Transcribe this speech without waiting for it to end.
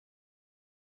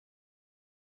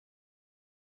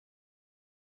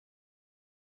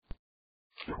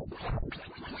This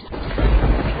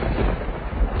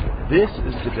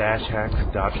is the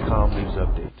Dashhacks.com news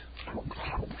update.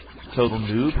 Total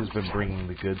Noob has been bringing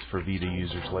the goods for Vita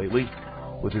users lately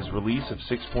with his release of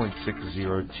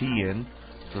 6.60 TN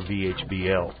for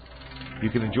VHBL. You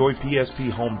can enjoy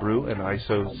PSP Homebrew and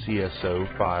ISO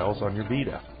CSO files on your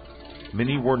Vita.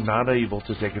 Many were not able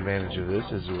to take advantage of this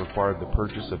as it required the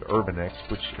purchase of UrbanX,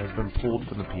 which has been pulled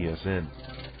from the PSN.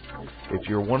 If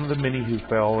you're one of the many who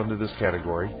fell into this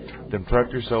category, then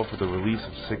prep yourself for the release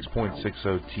of 6.60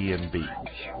 TNB.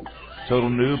 Total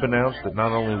Noob announced that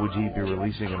not only would he be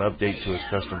releasing an update to his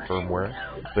custom firmware,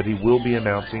 but he will be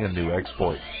announcing a new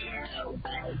exploit.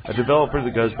 A developer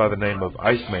that goes by the name of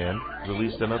IcEmAn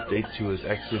released an update to his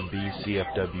XMB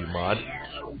CFW Mod.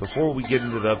 Before we get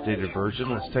into the updated version,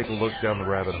 let's take a look down the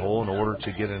rabbit hole in order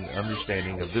to get an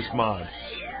understanding of this mod.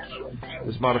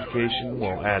 This modification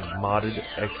will add modded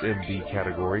XMB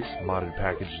categories, modded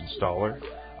package installer,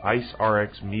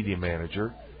 IceRx Media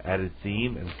Manager, added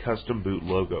theme, and custom boot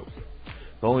logo.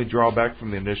 The only drawback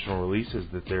from the initial release is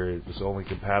that it was only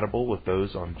compatible with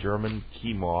those on German,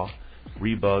 KeyMaw,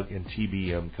 Rebug, and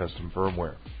TBM custom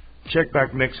firmware. Check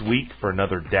back next week for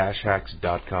another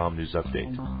Dashhacks.com news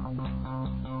update.